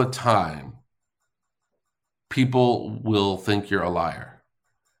all the time, people will think you're a liar.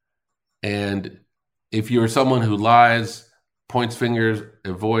 And if you're someone who lies, points fingers,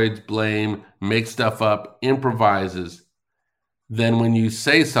 avoids blame, makes stuff up, improvises, then when you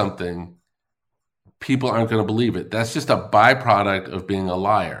say something, people aren't going to believe it. That's just a byproduct of being a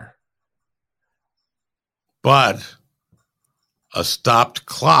liar. But a stopped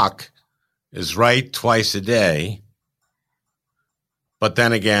clock is right twice a day. But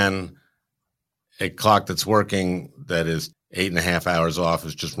then again, a clock that's working that is 8.5 hours off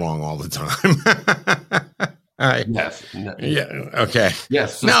is just wrong all the time. Yes. Yeah. Okay.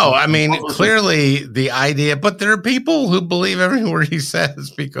 Yes. So no, I mean, clearly the idea, but there are people who believe every word he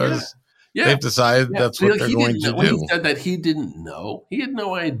says because Yeah. They've decided that's what they're going to when do. He said that he didn't know. He had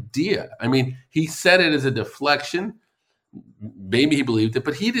no idea. I mean, he said it as a deflection. Maybe he believed it,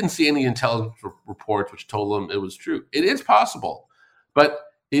 but he didn't see any intelligence reports which told him it was true. It is possible, but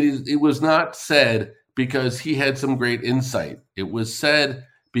it was not said because he had some great insight. It was said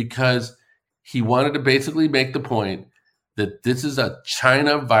because he wanted to basically make the point that this is a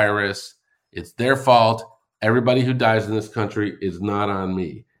China virus. It's their fault. Everybody who dies in this country is not on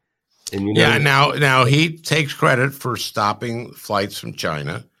me. And now he takes credit for stopping flights from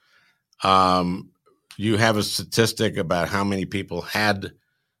China. You have a statistic about how many people had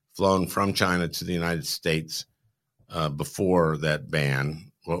flown from China to the United States before that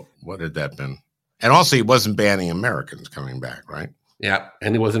ban. What had that been? And also, he wasn't banning Americans coming back, right? Yeah,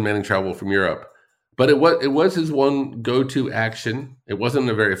 and he wasn't banning travel from Europe. But it was his one go-to action. It wasn't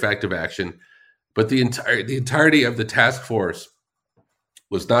a very effective action. But the entirety of the task force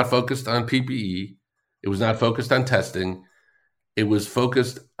was not focused on PPE. It was not focused on testing. It was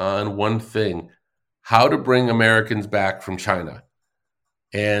focused on one thing: how to bring Americans back from China.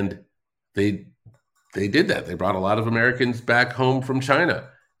 And they did that. They brought a lot of Americans back home from China,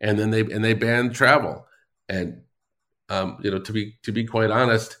 and then they banned travel. And to be quite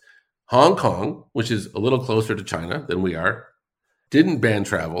honest, Hong Kong, which is a little closer to China than we are, didn't ban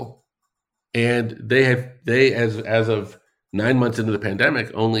travel, and they as of 9 months into the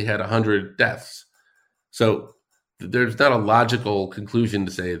pandemic only had 100 deaths. So there's not a logical conclusion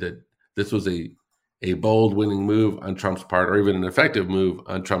to say that this was a bold winning move on Trump's part, or even an effective move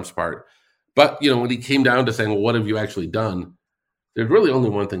on Trump's part. But when he came down to saying, well, what have you actually done? There's really only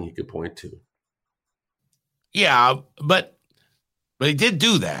one thing he could point to. Yeah, but he did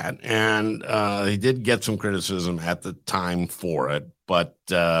do that, and he did get some criticism at the time for it. But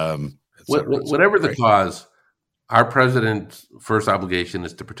whatever the cause, our president's first obligation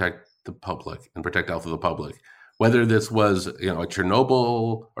is to protect the public and protect the health of the public. Whether this was a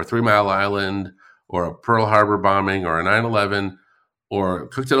Chernobyl or 3 Mile Island or a Pearl Harbor bombing or a 9/11 or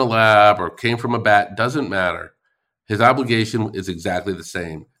cooked in a lab or came from a bat, doesn't matter. His obligation is exactly the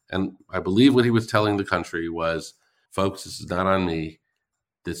same. And I believe what he was telling the country was, folks, this is not on me.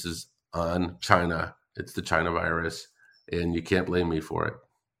 This is on China. It's the China virus, and you can't blame me for it.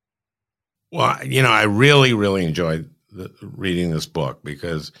 Well, I really, really enjoyed reading this book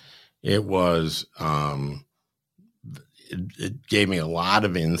because it was it gave me a lot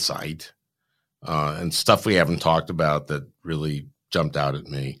of insight and stuff we haven't talked about that really jumped out at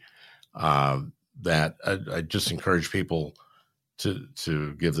me. That I just encourage people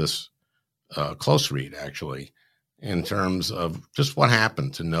to give this a close read, actually, in terms of just what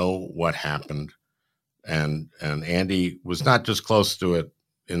happened, to know what happened. And Andy was not just close to it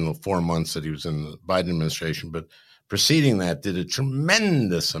in the 4 months that he was in the Biden administration, but preceding that did a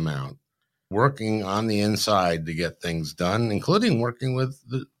tremendous amount working on the inside to get things done, including working with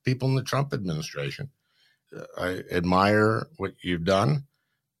the people in the Trump administration. I admire what you've done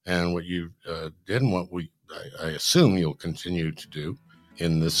and what you did and what I assume you'll continue to do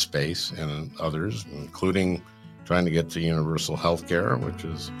in this space and in others, including trying to get to universal health care, which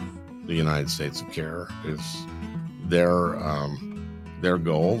is the United States of Care, is their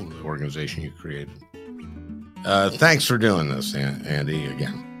goal, the organization you created. Thanks for doing this, Andy,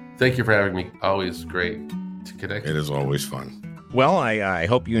 again. Thank you for having me. Always great to connect. It is always fun. Well, I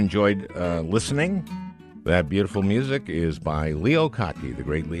hope you enjoyed listening. That beautiful music is by Leo Kottke, the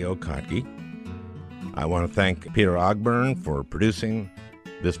great Leo Kottke. I want to thank Peter Ogburn for producing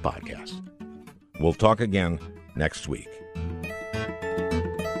this podcast. We'll talk again next week.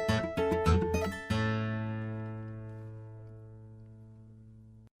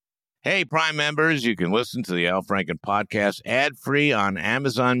 Hey, Prime members, you can listen to the Al Franken podcast ad-free on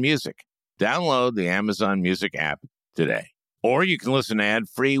Amazon Music. Download the Amazon Music app today. Or you can listen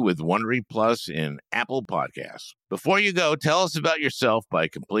ad-free with Wondery Plus in Apple Podcasts. Before you go, tell us about yourself by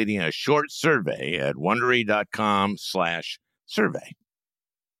completing a short survey at Wondery.com/survey.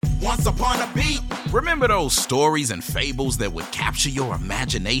 Once upon a beat. Remember those stories and fables that would capture your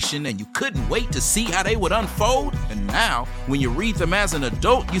imagination and you couldn't wait to see how they would unfold? And now, when you read them as an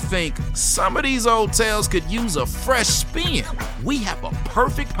adult, you think, some of these old tales could use a fresh spin. We have a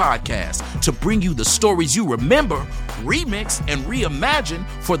perfect podcast to bring you the stories you remember, remix, and reimagine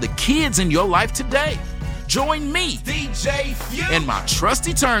for the kids in your life today. Join me, DJ Few, and my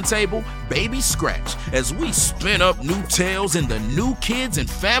trusty turntable, Baby Scratch, as we spin up new tales in the New Kids and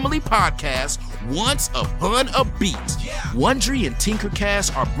Family podcast, Once Upon a Beat. Wondery and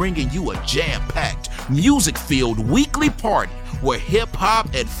Tinkercast are bringing you a jam-packed, music-filled weekly party where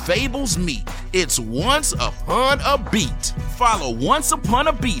hip-hop and fables meet. It's Once Upon a Beat. Follow Once Upon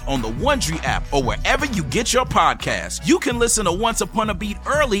a Beat on the Wondery app or wherever you get your podcasts. You can listen to Once Upon a Beat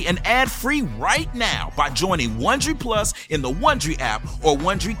early and ad-free right now by joining Wondery Plus in the Wondery app or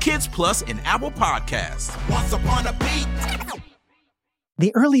Wondery Kids Plus in Apple Podcasts. Once Upon a Beat.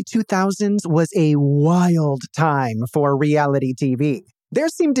 The early 2000s was a wild time for reality TV. There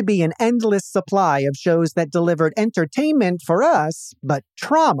seemed to be an endless supply of shows that delivered entertainment for us, but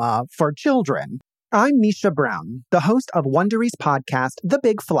trauma for children. I'm Misha Brown, the host of Wondery's podcast, The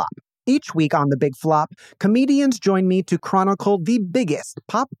Big Flop. Each week on The Big Flop, comedians join me to chronicle the biggest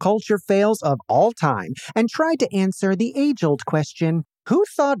pop culture fails of all time and try to answer the age-old question, who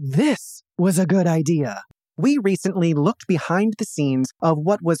thought this was a good idea? We recently looked behind the scenes of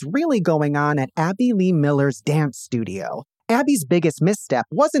what was really going on at Abby Lee Miller's dance studio. Abby's biggest misstep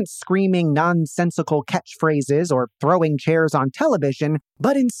wasn't screaming nonsensical catchphrases or throwing chairs on television,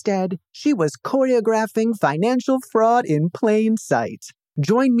 but instead, she was choreographing financial fraud in plain sight.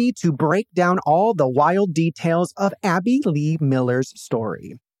 Join me to break down all the wild details of Abby Lee Miller's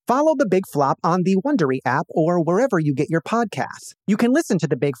story. Follow The Big Flop on the Wondery app or wherever you get your podcasts. You can listen to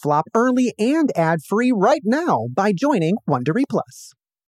The Big Flop early and ad-free right now by joining Wondery Plus.